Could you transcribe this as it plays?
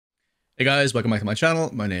Hey guys, welcome back to my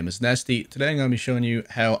channel. My name is Nesty. Today I'm going to be showing you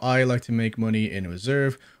how I like to make money in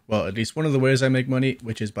reserve. Well, at least one of the ways I make money,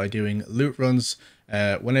 which is by doing loot runs.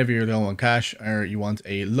 Whenever you're low on cash or you want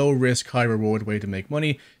a low risk, high reward way to make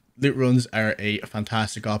money, loot runs are a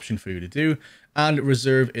fantastic option for you to do. And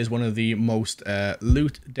reserve is one of the most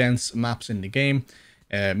loot dense maps in the game,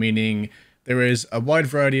 meaning there is a wide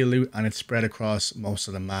variety of loot and it's spread across most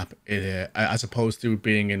of the map, as opposed to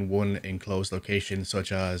being in one enclosed location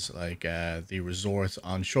such as like the resorts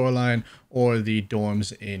on Shoreline or the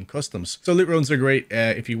dorms in Customs. So loot runs are great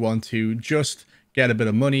if you want to just get a bit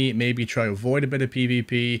of money, maybe try to avoid a bit of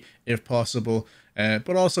PvP if possible,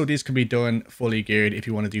 but also these can be done fully geared if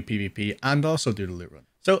you want to do PvP and also do the loot run.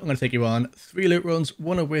 So I'm going to take you on 3 loot runs,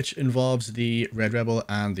 one of which involves the Red Rebel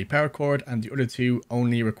and the Paracord, and the other 2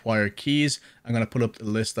 only require keys. I'm going to put up the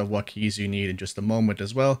list of what keys you need in just a moment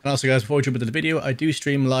as well. And also guys, before we jump into the video, I do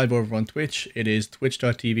stream live over on Twitch. It is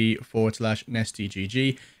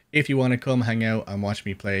twitch.tv/NestyGG. If you want to come hang out and watch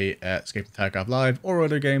me play Escape from Tarkov live or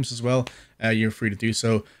other games as well, you're free to do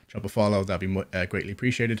so. Drop a follow, that'd be greatly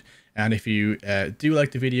appreciated. And if you do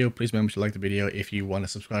like the video, please remember to like the video. If you want to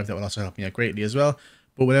subscribe, that will also help me out greatly as well.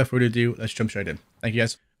 But without further ado, let's jump straight in. Thank you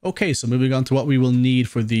guys. Okay, so moving on to what we will need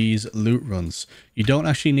for these loot runs. You don't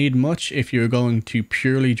actually need much if you're going to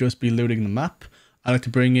purely just be looting the map. I like to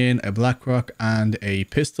bring in a Blackrock and a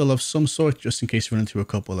pistol of some sort, just in case you run into a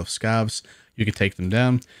couple of scavs. You can take them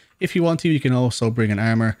down. If you want to, you can also bring an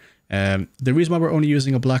armor. The reason why we're only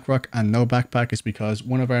using a Blackrock and no backpack is because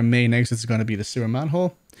one of our main exits is going to be the sewer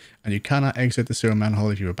manhole, and you cannot exit the sewer manhole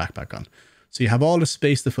if you have a backpack on. So you have all the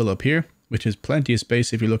space to fill up here, which is plenty of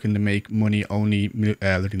space if you're looking to make money only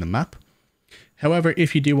looting the map. However,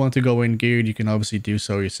 if you do want to go in geared, you can obviously do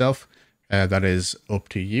so yourself. That is up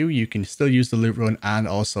to you. You can still use the loot run and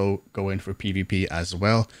also go in for PvP as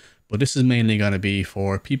well. But this is mainly going to be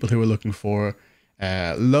for people who are looking for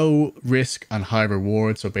low risk and high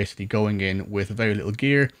reward. So basically going in with very little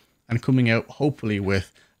gear and coming out hopefully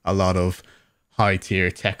with a lot of high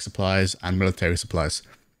tier tech supplies and military supplies.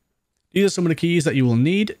 These are some of the keys that you will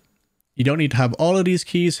need. You don't need to have all of these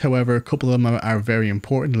keys, however, a couple of them are very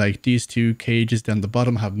important, like these 2 cages down the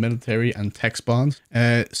bottom have military and tech spawns.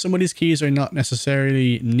 Some of these keys are not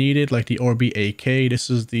necessarily needed, like the RB-AK. This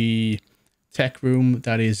is the tech room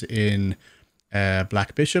that is in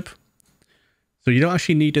Black Bishop. So you don't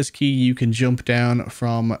actually need this key. You can jump down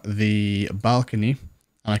from the balcony,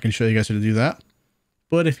 and I can show you guys how to do that.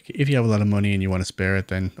 But if you have a lot of money and you want to spare it,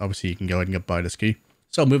 then obviously you can go ahead and buy this key.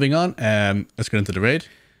 So moving on, let's get into the raid.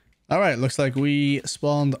 Alright, looks like we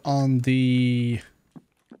spawned on the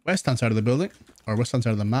west-hand side of the building, or west-hand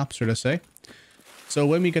side of the map, should I say. So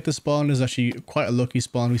when we get to spawn, is actually quite a lucky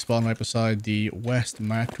spawn. We spawn right beside the west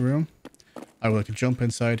marked room. I would like to jump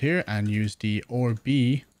inside here and use the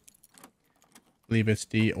RB. I believe it's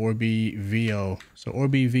the RB VO. So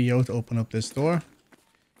RB VO to open up this door.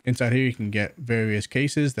 Inside here you can get various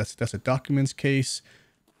cases. That's a documents case,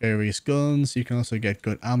 various guns. You can also get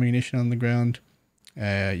good ammunition on the ground.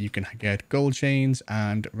 You can get gold chains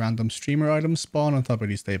and random streamer items spawn on top of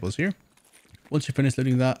these tables here. Once you finish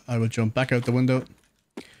looting that, I will jump back out the window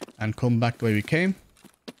and come back the way we came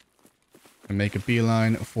and make a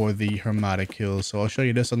beeline for the Hermetic Hills. So I'll show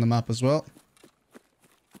you this on the map as well.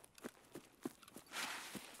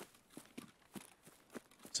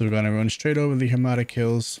 So we're going to run straight over the Hermetic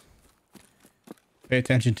Hills. Pay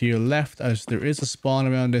attention to your left as there is a spawn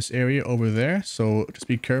around this area over there. So just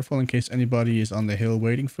be careful in case anybody is on the hill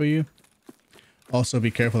waiting for you. Also be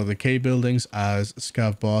careful of the K buildings as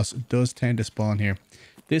Scav Boss does tend to spawn here.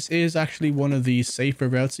 This is actually one of the safer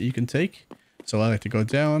routes that you can take. So I like to go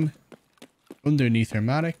down underneath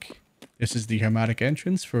Hermetic. This is the Hermetic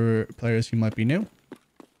entrance for players who might be new.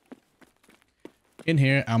 In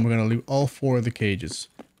here, and we're going to loot all 4 of the cages.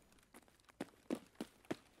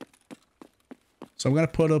 So I'm going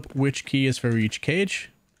to put up which key is for each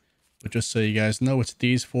cage. But just so you guys know, it's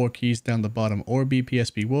these 4 keys down the bottom. RB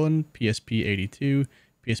PSP1, PSP82,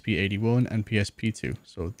 PSP81, and PSP2.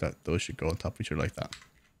 So those should go on top of each other like that.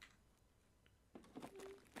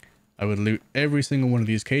 I would loot every single one of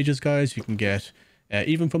these cages, guys. You can get,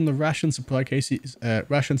 even from the ration supply cases,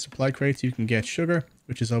 ration supply crates, you can get sugar,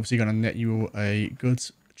 which is obviously going to net you a good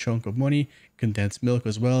chunk of money. Condensed milk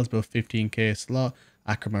as well. It's about 15k a slot.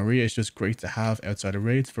 Aqua Maria is just great to have outside of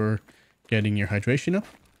raids for getting your hydration up.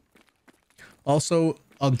 Also,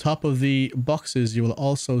 on top of the boxes, you will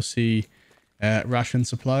also see ration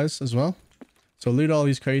supplies as well. So loot all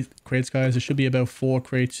these crates, guys. There should be about 4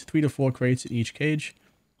 crates, 3 to 4 crates in each cage.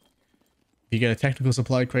 If you get a technical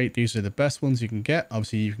supply crate, these are the best ones you can get.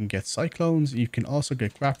 Obviously, you can get cyclones. You can also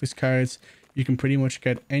get graphics cards. you can pretty much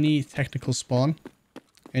get any technical spawn,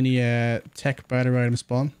 any tech barter item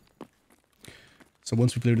spawn. So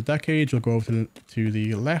once we've looted that cage, we'll go over to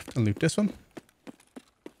the left and loot this one.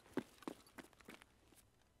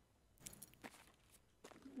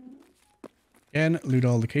 Again, loot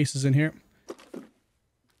all the cases in here.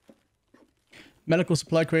 Medical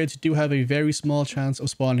supply crates do have a very small chance of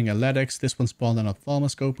spawning a LEDX. This one spawned an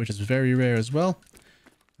ophthalmoscope, which is very rare as well.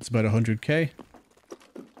 It's about 100k.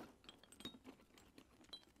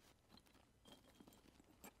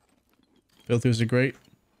 Filters are great.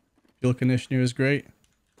 Fuel conditioner is great.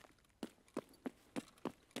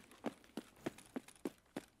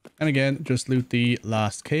 And again, just loot the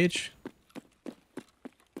last cage.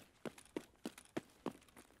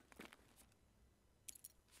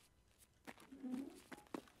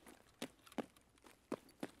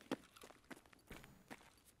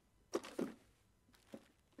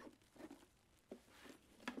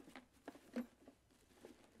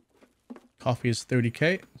 Coffee is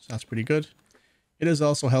 30k, so that's pretty good. It is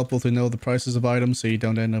also helpful to know the prices of items so you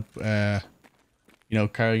don't end up, you know,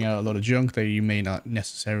 carrying out a lot of junk that you may not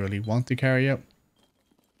necessarily want to carry out.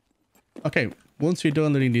 Okay, once you're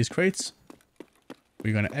done looting these crates,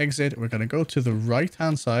 we're going to exit. We're going to go to the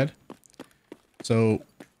right-hand side. So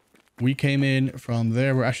we came in from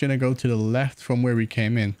there. We're actually going to go to the left from where we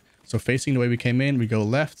came in. So facing the way we came in, we go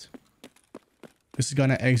left. This is going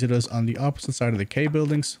to exit us on the opposite side of the K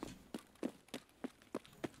buildings.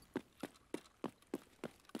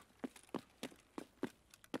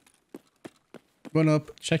 Run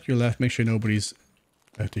up, check your left, make sure nobody's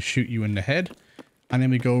about to shoot you in the head. And then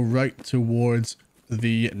we go right towards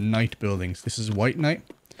the night buildings. This is white night.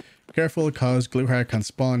 Careful, because Glueheart can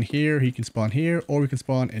spawn here, he can spawn here, or we can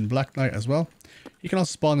spawn in black night as well. He can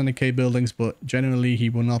also spawn in the K buildings, but generally he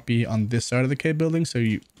will not be on this side of the K building, so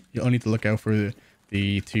you only need to look out for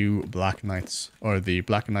the two black knights, or the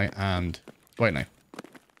black knight and white knight.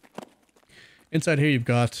 Inside here you've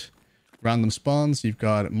got random spawns, you've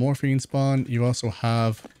got morphine spawn, you also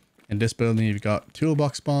have, in this building, you've got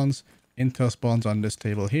toolbox spawns, intel spawns on this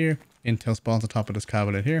table here, intel spawns on top of this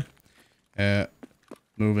cabinet here.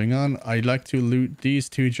 Moving on, I'd like to loot these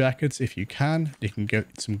two jackets if you can. You can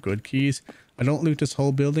get some good keys. I don't loot this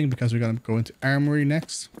whole building because we're going to go into armory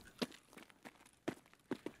next.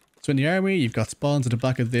 So in the armory, you've got spawns at the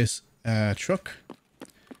back of this truck.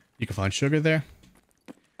 You can find sugar there.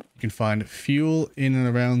 You can find fuel in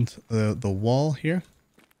and around the wall here.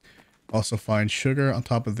 Also find sugar on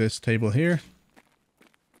top of this table here.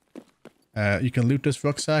 You can loot this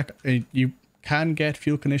rucksack. You can get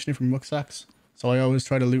fuel conditioning from rucksacks. So I always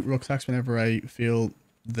try to loot rucksacks whenever I feel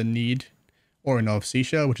the need. Or an OFC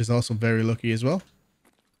shell, which is also very lucky as well.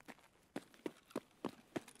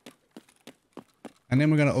 And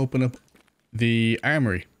then we're going to open up the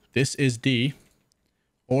armory. This is D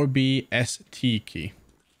or BST key.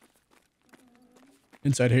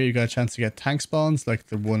 Inside here, you got a chance to get tank spawns like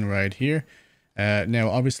the one right here. Now,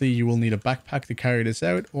 obviously, you will need a backpack to carry this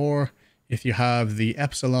out, or if you have the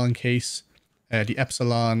Epsilon case, the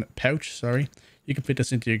Epsilon pouch, sorry, you can fit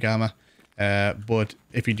this into your Gamma. But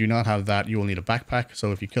if you do not have that, you will need a backpack.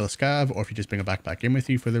 So if you kill a scav, or if you just bring a backpack in with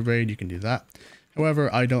you for the raid, you can do that. However,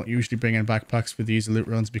 I don't usually bring in backpacks for these loot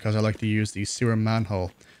runs because I like to use the sewer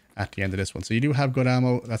manhole at the end of this one. So you do have good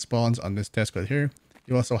ammo that spawns on this desk right here.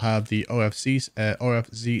 You also have the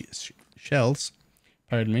OFZ shells,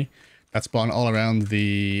 pardon me, that spawn all around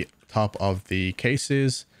the top of the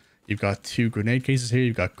cases. You've got two grenade cases here.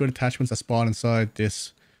 You've got good attachments that spawn inside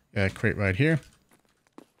this crate right here.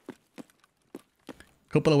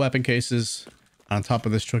 Couple of weapon cases. On top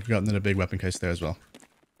of this truck, you got another big weapon case there as well.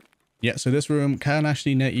 Yeah, so this room can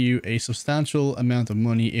actually net you a substantial amount of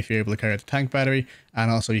money if you're able to carry out the tank battery. And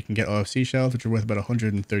also you can get OFC shells, which are worth about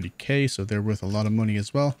 130k, so they're worth a lot of money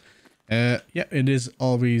as well. Yeah, it is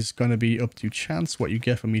always going to be up to chance what you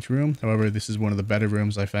get from each room. However, this is one of the better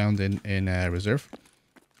rooms I found in Reserve.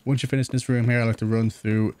 Once you finish this room here, I like to run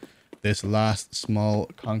through this last small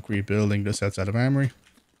concrete building just outside of Armory.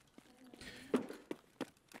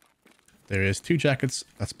 There is two jackets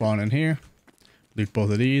that spawn in here. Loot both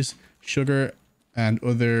of these. Sugar and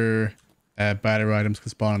other battery items can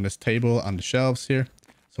spawn on this table on the shelves here,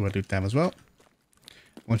 so we'll loot them as well.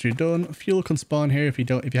 Once you're done, fuel can spawn here if you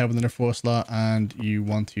have another 4 slot and you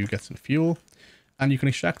want to get some fuel, and you can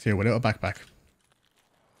extract here without a backpack.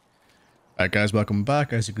 Alright guys, welcome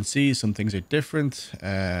back. As you can see, some things are different.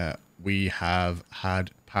 We have had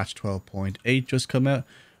patch 12.8 just come out,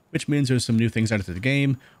 which means there's some new things added to the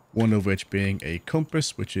game. One of which being a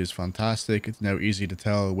compass, which is fantastic. It's now easy to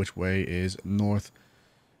tell which way is north,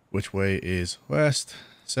 which way is west,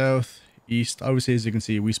 south, east. Obviously, as you can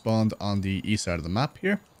see, we spawned on the east side of the map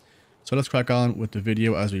here. So let's crack on with the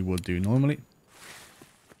video as we would do normally.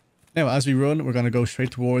 Now, as we run, we're going to go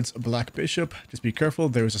straight towards Black Bishop. Just be careful,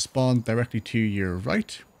 there is a spawn directly to your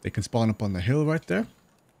right. They can spawn up on the hill right there.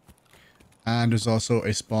 And there's also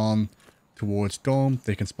a spawn towards Dome.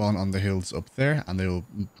 They can spawn on the hills up there, and they'll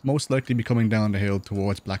most likely be coming down the hill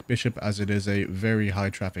towards Black Bishop, as it is a very high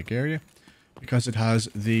traffic area because it has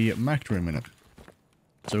the marked room in it.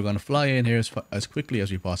 So we're going to fly in here as quickly as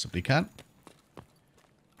we possibly can.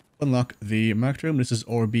 Unlock the marked room. This is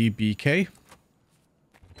RBBK.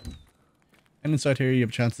 And inside here you have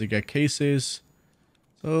a chance to get cases.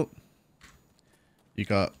 So you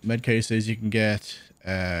got med cases, you can get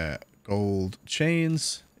gold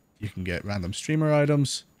chains, you can get random streamer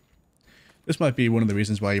items. This might be one of the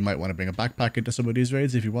reasons why you might want to bring a backpack into some of these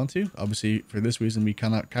raids if you want to. Obviously, for this reason, we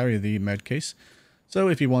cannot carry the med case. So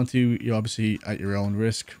if you want to, you obviously, at your own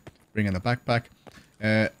risk, bring in a backpack.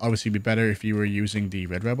 Obviously, it'd be better if you were using the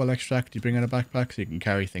Red Rebel extract. You bring in a backpack so you can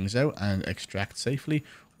carry things out and extract safely.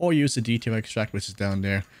 Or use the D2 extract, which is down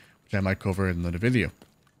there, which I might cover in another video.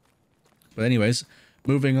 But anyways,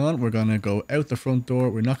 moving on, we're going to go out the front door.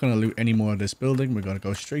 We're not going to loot any more of this building. We're going to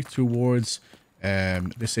go straight towards,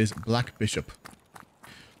 this is Black Bishop.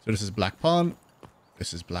 So this is Black Pawn.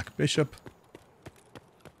 This is Black Bishop.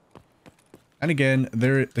 And again,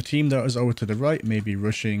 the team that is over to the right may be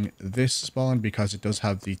rushing this spawn because it does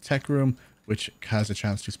have the tech room, which has a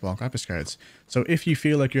chance to spawn graphics cards. So if you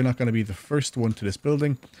feel like you're not going to be the first one to this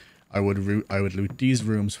building, I would loot these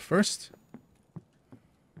rooms first,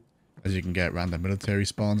 as you can get random military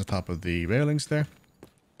spawns on top of the railings there.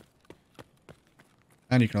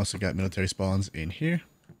 And you can also get military spawns in here,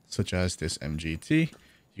 such as this MGT.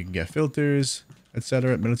 You can get filters,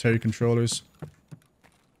 etc., military controllers.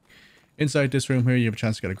 Inside this room here, you have a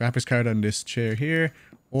chance to get a graphics card on this chair here,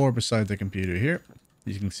 or beside the computer here.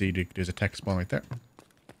 You can see there's a tech spawn right there.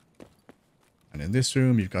 And in this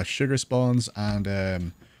room, you've got sugar spawns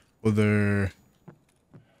and other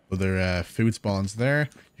food spawns there.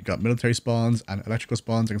 You've got military spawns and electrical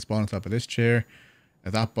spawns that can spawn on top of this chair,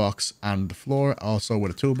 that box, and the floor, also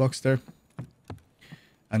with a toolbox there.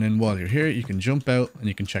 And then while you're here, you can jump out and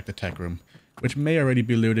you can check the tech room, which may already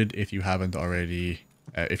be looted if you haven't already.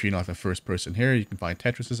 If you're not the first person here, you can find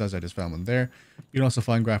Tetrises, as I just found one there. You can also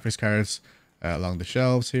find graphics cards along the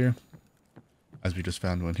shelves here, as we just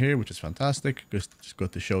found one here, which is fantastic. Just go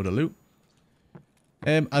to show the loot.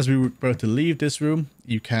 As we were about to leave this room,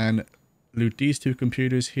 you can loot these two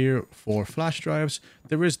computers here for flash drives.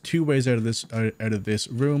 There is two ways out of this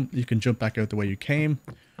room. You can jump back out the way you came,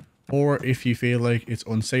 or if you feel like it's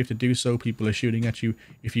unsafe to do so, people are shooting at you,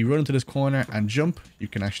 if you run into this corner and jump, you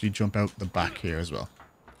can actually jump out the back here as well.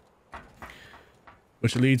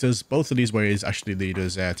 Which leads us, both of these ways actually lead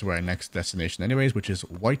us to our next destination anyways, which is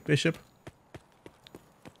White Bishop.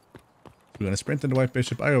 We're going to sprint into White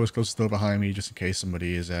Bishop. I always close the door behind me just in case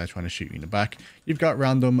somebody is trying to shoot me in the back. You've got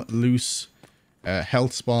random loose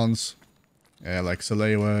health spawns like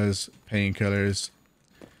Salewas, painkillers,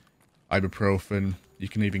 ibuprofen. You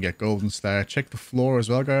can even get Golden Star. Check the floor as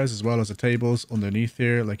well, guys, as well as the tables underneath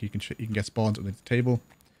here. Like you can get spawns underneath the table,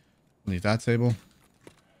 underneath that table.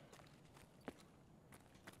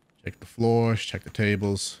 Check the floors, check the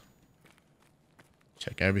tables,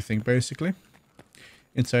 check everything basically.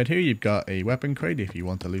 Inside here, you've got a weapon crate if you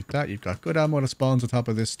want to loot that. You've got good ammo that spawns on top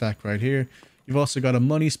of this stack right here. You've also got a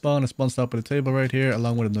money spawn that spawns on top of the table right here,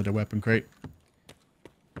 along with another weapon crate.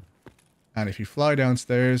 And if you fly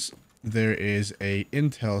downstairs, there is a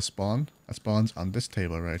intel spawn that spawns on this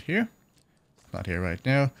table right here. It's not here right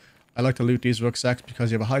now. I like to loot these rucksacks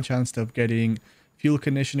because you have a high chance of getting fuel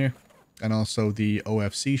conditioner and also the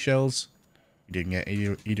OFC shells. You didn't get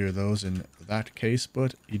either of those in that case,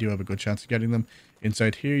 but you do have a good chance of getting them.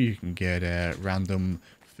 Inside here, you can get random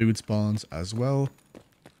food spawns as well.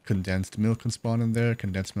 Condensed milk can spawn in there.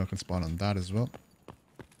 Condensed milk can spawn on that as well.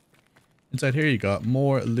 Inside here, you got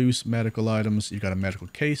more loose medical items. You've got a medical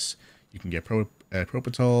case. You can get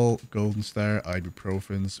Propitol, Golden Star,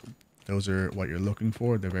 ibuprofens. Those are what you're looking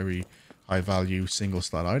for. They're very high value single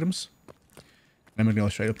slot items. And we're going to go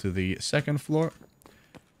straight up to the second floor.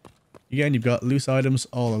 Again, you've got loose items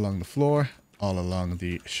all along the floor, all along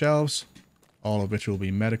the shelves, all of which will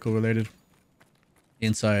be medical related.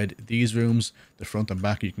 Inside these rooms, the front and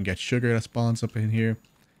back, you can get sugar that spawns up in here,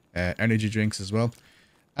 energy drinks as well.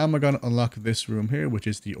 And we're going to unlock this room here, which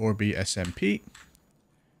is the Orbi SMP.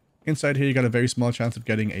 Inside here, you got a very small chance of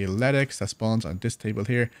getting a LEDX that spawns on this table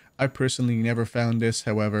here. I personally never found this.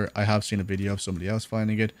 However, I have seen a video of somebody else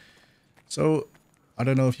finding it. So, I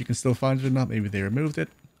don't know if you can still find it or not. Maybe they removed it.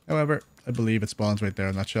 However, I believe it spawns right there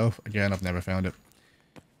on that shelf. Again, I've never found it.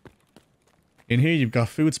 In here, you've got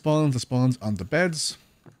food spawns that spawns on the beds.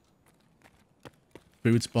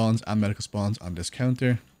 Food spawns and medical spawns on this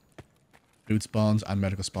counter. Food spawns and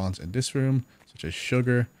medical spawns in this room, such as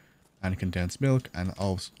sugar and condensed milk, and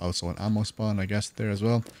also an ammo spawn, I guess, there as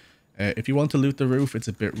well. If you want to loot the roof, it's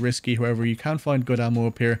a bit risky. However, you can find good ammo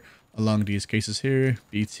up here along these cases here.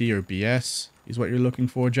 BT or BS is what you're looking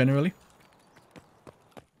for generally.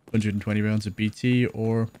 120 rounds of BT,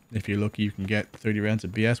 or if you're lucky, you can get 30 rounds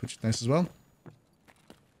of BS, which is nice as well.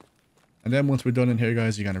 And then once we're done in here,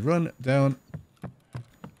 guys, you're going to run down,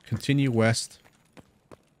 continue west.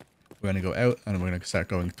 We're going to go out and we're going to start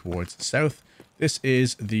going towards the south. This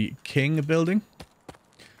is the King building.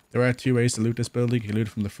 There are two ways to loot this building. You can loot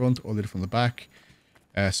it from the front or loot it from the back.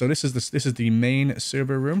 So this is the main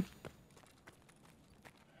server room,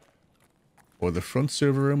 or the front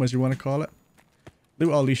server room, as you want to call it.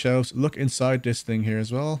 Loot all these shelves. Look inside this thing here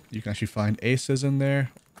as well. You can actually find aces in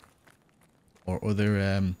there, or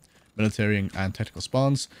other military and technical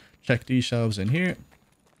spawns. Check these shelves in here.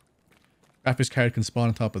 Graphics card can spawn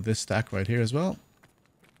on top of this stack right here as well.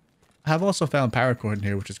 I have also found power cord in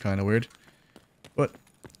here, which is kind of weird, but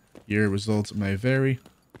your results may vary.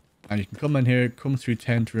 And you can come in here, come through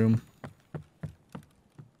tent room,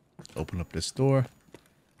 open up this door, and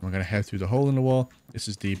we're going to head through the hole in the wall. This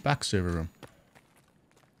is the back server room.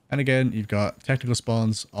 And again, you've got technical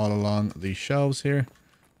spawns all along these shelves here.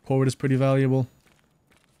 Port is pretty valuable.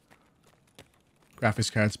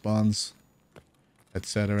 Graphics card spawns,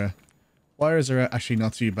 etc. Wires are actually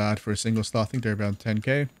not too bad for a single slot. I think they're about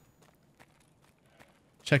 10k.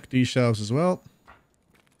 Check these shelves as well.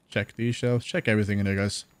 Check these shelves. Check everything in there,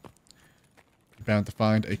 guys. You're bound to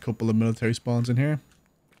find a couple of military spawns in here.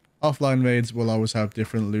 Offline raids will always have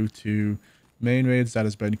different loot to main raids. That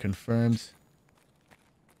has been confirmed.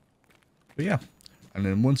 But yeah. And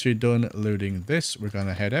then once you're done looting this, we're going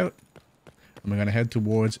to head out. And we're going to head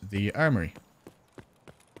towards the armory.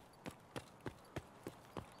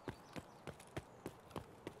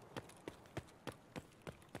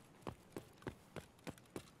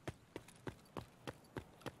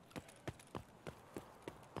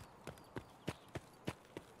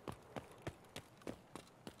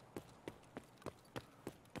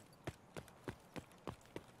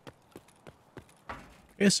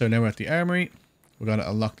 Okay, so now we're at the armory. We're going to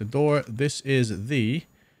unlock the door. This is the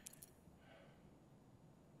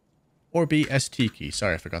RBST key.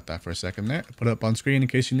 Sorry, I forgot that for a second there. Put it up on screen in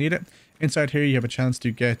case you need it. Inside here, you have a chance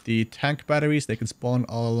to get the tank batteries. They can spawn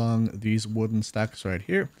all along these wooden stacks right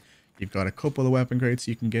here. You've got a couple of weapon crates.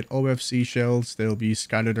 You can get OFC shells. They'll be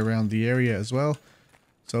scattered around the area as well.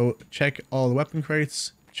 So check all the weapon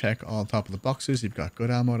crates. Check all top of the boxes. You've got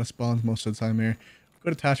good ammo that spawns most of the time here.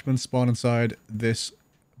 Good attachments spawn inside this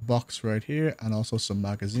box right here, and also some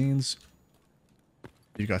magazines.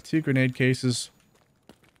 You've got 2 grenade cases,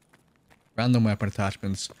 random weapon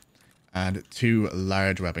attachments, and 2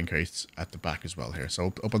 large weapon crates at the back as well here.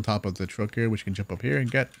 So up on top of the truck here, which you can jump up here and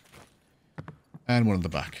get, and one in the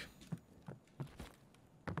back.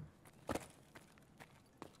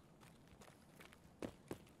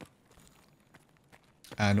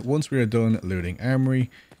 And once we are done looting armory,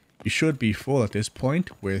 you should be full at this point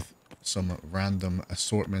with some random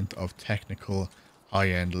assortment of technical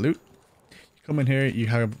high-end loot. You come in here, you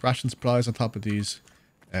have ration supplies on top of these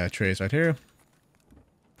trays right here.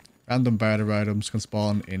 Random barter items can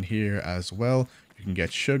spawn in here as well. You can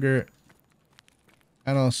get sugar.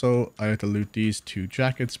 And also, I have to loot these 2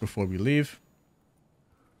 jackets before we leave.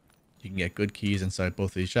 You can get good keys inside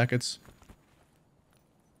both of these jackets.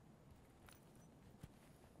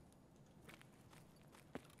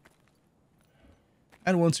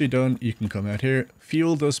 And once you're done, you can come out here.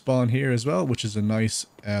 Fuel does spawn here as well, which is a nice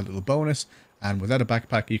little bonus. And without a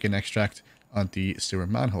backpack, you can extract on the sewer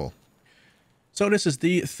manhole. So this is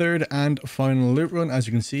the 3rd and final loot run. As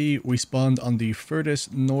you can see, we spawned on the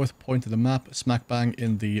furthest north point of the map, smack bang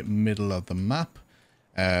in the middle of the map.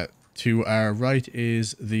 To our right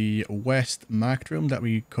is the west marked room that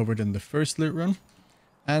we covered in the first loot run.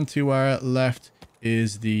 And to our left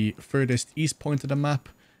is the furthest east point of the map,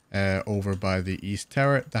 over by the east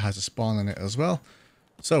tower that has a spawn in it as well.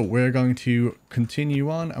 So we're going to continue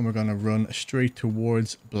on and we're going to run straight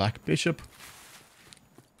towards Black Bishop.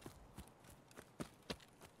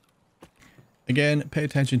 Again, pay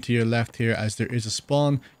attention to your left here as there is a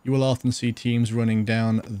spawn. You will often see teams running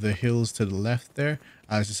down the hills to the left there,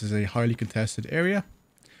 as this is a highly contested area.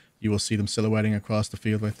 You will see them silhouetting across the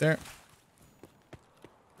field right there.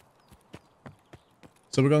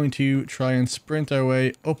 So we're going to try and sprint our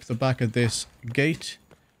way up the back of this gate,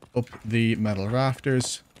 up the metal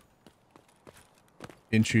rafters,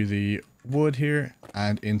 into the wood here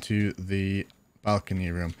and into the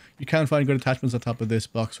balcony room. You can find good attachments on top of this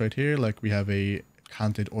box right here, like we have a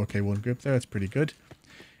canted RK1 grip there. It's pretty good.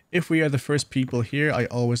 If we are the first people here, I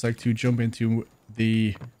always like to jump into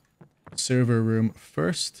the server room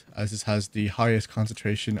first, as this has the highest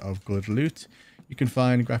concentration of good loot. You can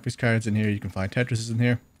find graphics cards in here, you can find Tetrises in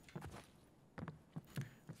here.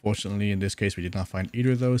 Fortunately, in this case, we did not find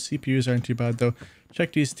either of those. CPUs aren't too bad though.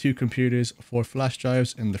 Check these two computers for flash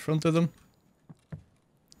drives in the front of them.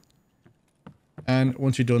 And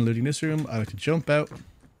once you're done looting this room, I like to jump out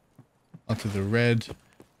onto the red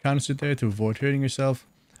canister there to avoid hurting yourself.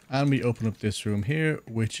 And we open up this room here,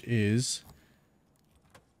 which is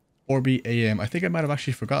Orbi AM. I think I might have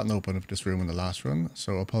actually forgotten to open up this room in the last run,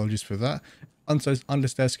 so apologies for that. On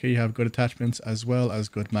this desk here, you have good attachments as well as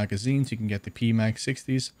good magazines. You can get the PMag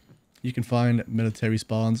 60s. You can find military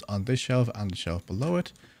spawns on this shelf and the shelf below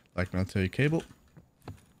it, like military cable.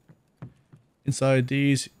 Inside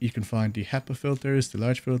these, you can find the HEPA filters, the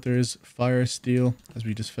large filters, fire steel, as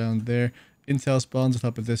we just found there. Intel spawns on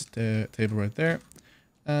top of this table right there.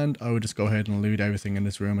 And I would just go ahead and loot everything in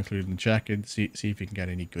this room, including the jacket, see if you can get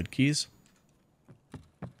any good keys.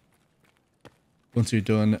 Once you're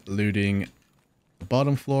done looting the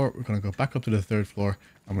bottom floor, we're going to go back up to the 3rd floor,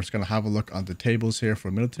 and we're just going to have a look on the tables here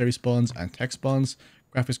for military spawns and tech spawns.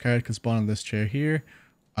 Graphics card can spawn on this chair here,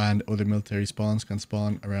 and other military spawns can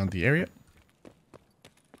spawn around the area.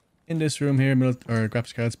 In this room here,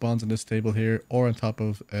 graphics card spawns on this table here, or on top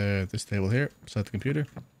of this table here, beside the computer.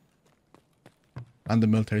 And the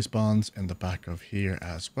military spawns in the back of here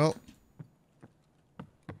as well.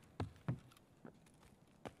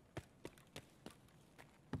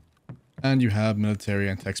 And you have military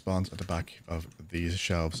and tech spawns at the back of these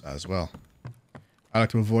shelves as well. I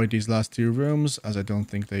like to avoid these last two rooms, as I don't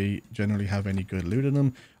think they generally have any good loot in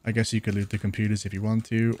them. I guess you could loot the computers if you want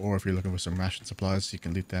to, or if you're looking for some ration supplies, you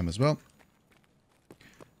can loot them as well.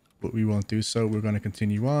 But we won't do so. We're going to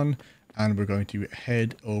continue on, and we're going to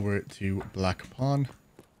head over to Black Pawn.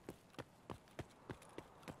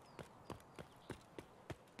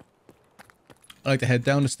 I like to head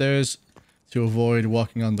down the stairs to avoid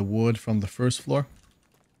walking on the wood from the 1st floor.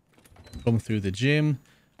 Come through the gym.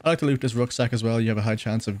 I like to loot this rucksack as well. You have a high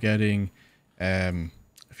chance of getting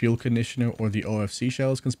fuel conditioner, or the OFC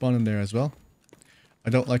shells can spawn in there as well. I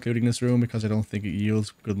don't like looting this room because I don't think it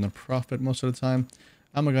yields good enough profit most of the time.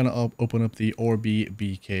 And we're going to open up the Orbi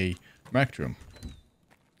BK marked room.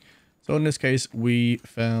 So in this case, we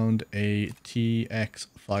found a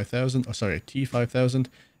T5000.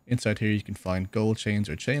 Inside here, you can find gold chains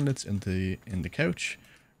or chainlets in the couch.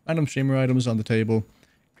 Random streamer items on the table.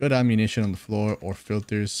 Good ammunition on the floor, or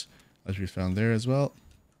filters, as we found there as well.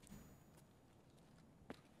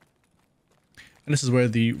 And this is where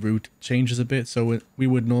the route changes a bit. So we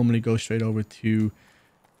would normally go straight over to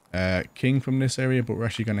King from this area, but we're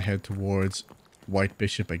actually going to head towards White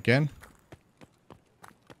Bishop again.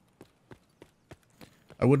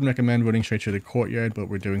 I wouldn't recommend running straight through the courtyard, but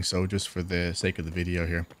we're doing so just for the sake of the video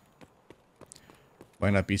here.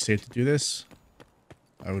 Might not be safe to do this.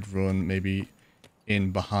 I would run maybe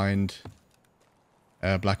in behind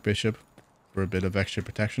Black Bishop for a bit of extra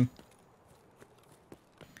protection.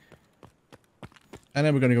 And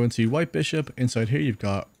then we're going to go into White Bishop. Inside here, you've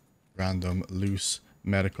got random loose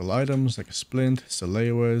medical items like a splint,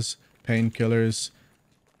 Salewas, painkillers.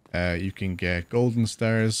 You can get golden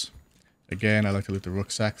stars. Again, I like to loot the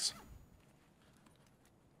rucksacks.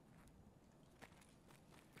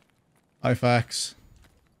 IFAKs.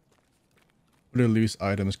 Other loose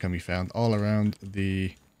items can be found all around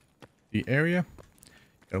the area.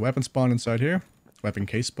 Got a weapon spawn inside here. Weapon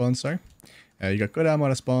case spawn, sorry. You got good ammo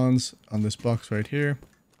that spawns on this box right here.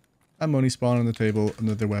 And money spawn on the table.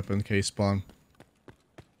 Another weapon case spawn.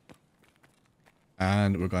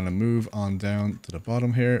 And we're going to move on down to the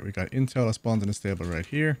bottom here. We got intel that spawns on this table right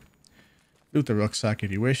here. Loot the rucksack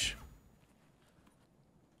if you wish.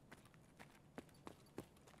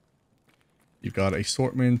 You've got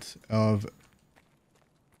assortment of...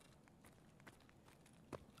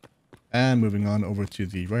 And moving on over to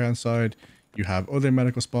the right hand side, you have other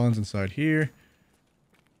medical spawns inside here.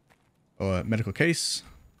 Medical case.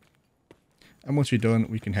 And once you're done,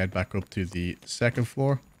 we can head back up to the 2nd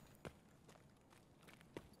floor.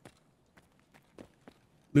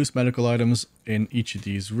 Loose medical items in each of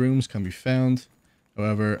these rooms can be found.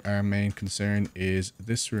 However, our main concern is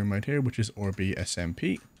this room right here, which is Orbi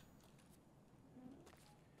SMP.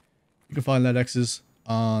 You can find LEDXs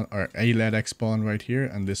on, or a LEDX spawn right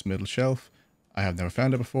here on this middle shelf. I have never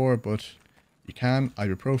found it before, but you can.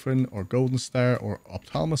 Ibuprofen or golden star or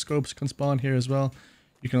ophthalmoscopes can spawn here as well.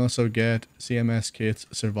 You can also get CMS kits,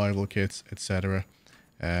 survival kits, etc.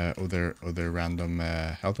 Other random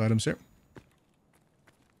health items here.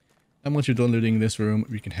 And once you're done looting this room,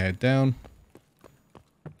 we can head down.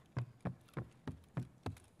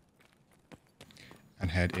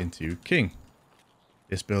 And head into King.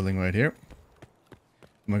 This building right here.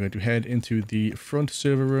 And we're going to head into the front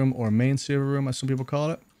server room, or main server room as some people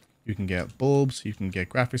call it. You can get bulbs, you can get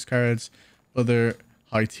graphics cards, other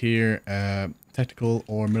high tier technical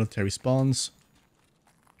or military spawns.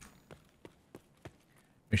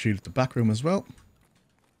 Make sure you loot the back room as well.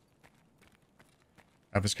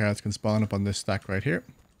 Graphics cards can spawn up on this stack right here.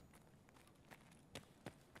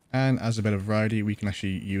 And as a bit of variety, we can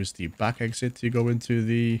actually use the back exit to go into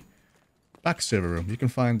the back server room. You can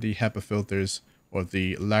find the HEPA filters, or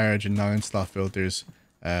the large 9-slot filters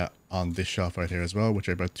on this shelf right here as well, which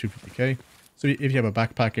are about 250k. So if you have a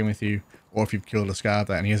backpack in with you, or if you've killed a scav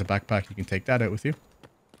and he has a backpack, you can take that out with you.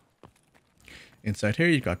 Inside here,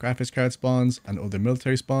 you've got graphics card spawns and other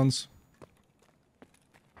military spawns.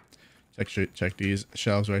 Check these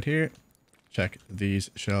shelves right here. Check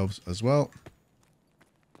these shelves as well.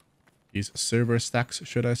 These server stacks,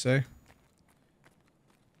 should I say.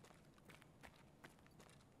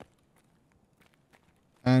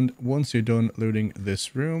 And once you're done looting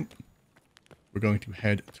this room, we're going to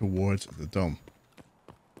head towards the dome.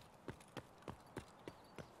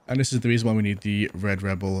 And this is the reason why we need the Red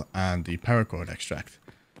Rebel and the Paracord extract.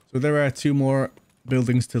 So there are 2 more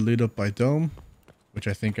buildings to loot up by dome, which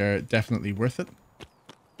I think are definitely worth it.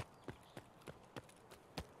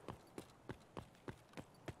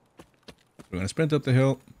 We're going to sprint up the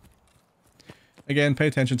hill. Again, pay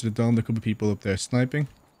attention to the dome. There could be people up there sniping.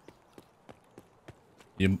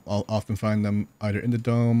 You often find them either in the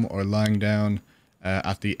dome or lying down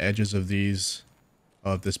at the edges of this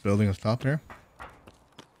building at the top here.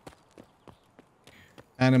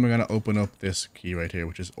 And then we're going to open up this key right here,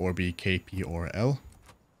 which is RB, KP, or L.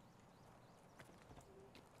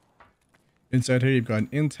 Inside here, you've got an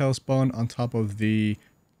intel spawn on top of the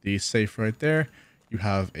safe right there. You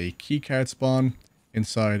have a keycard spawn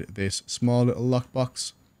inside this small little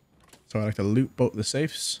lockbox. So I like to loot both the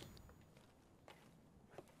safes.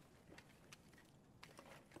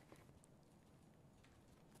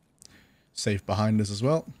 Safe behind us as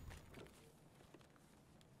well.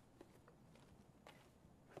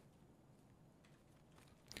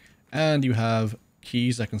 And you have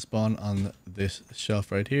keys that can spawn on this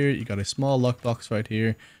shelf right here. You got a small lockbox right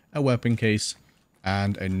here, a weapon case,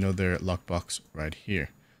 and another lockbox right here.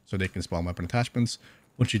 So they can spawn weapon attachments.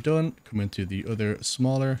 Once you're done, come into the other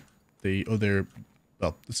well,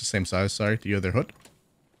 it's the same size, sorry, the other hut.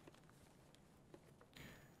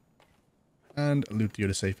 And loot the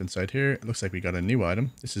other safe inside here. It looks like we got a new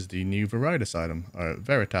item. This is the new Veritas item, or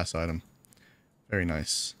Veritas item. Very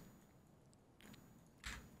nice.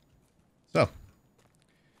 So,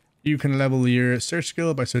 you can level your search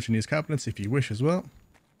skill by searching these cabinets if you wish as well.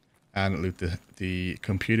 And loot the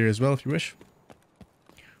computer as well if you wish.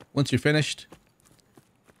 Once you're finished,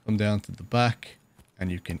 come down to the back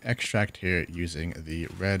and you can extract here using the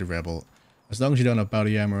Red Rebel, as long as you don't have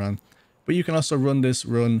body armor on. But you can also run this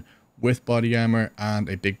run with body armor and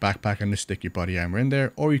a big backpack and just stick your body armor in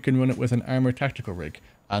there, or you can run it with an armor tactical rig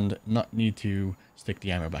and not need to stick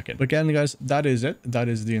the armor back in. But again, guys, that is it. That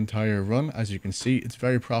is the entire run. As you can see, it's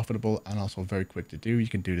very profitable and also very quick to do. You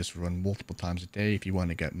can do this run multiple times a day if you want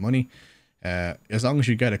to get money. As long as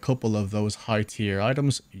you get a couple of those high tier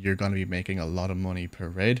items, you're going to be making a lot of money per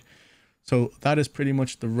raid. So that is pretty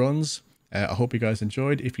much the runs. I hope you guys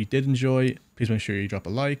enjoyed. If you did enjoy, please make sure you drop a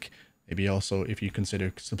like. Maybe also if you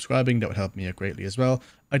consider subscribing, that would help me out greatly as well.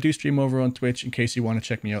 I do stream over on Twitch in case you want to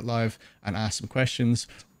check me out live and ask some questions.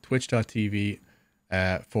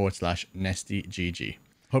 Twitch.tv/NestyGG.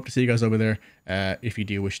 Hope to see you guys over there. If you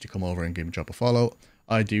do wish to come over and drop a follow,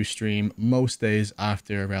 I do stream most days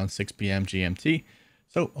after around 6 PM GMT.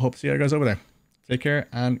 So hope to see you guys over there. Take care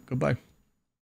and goodbye.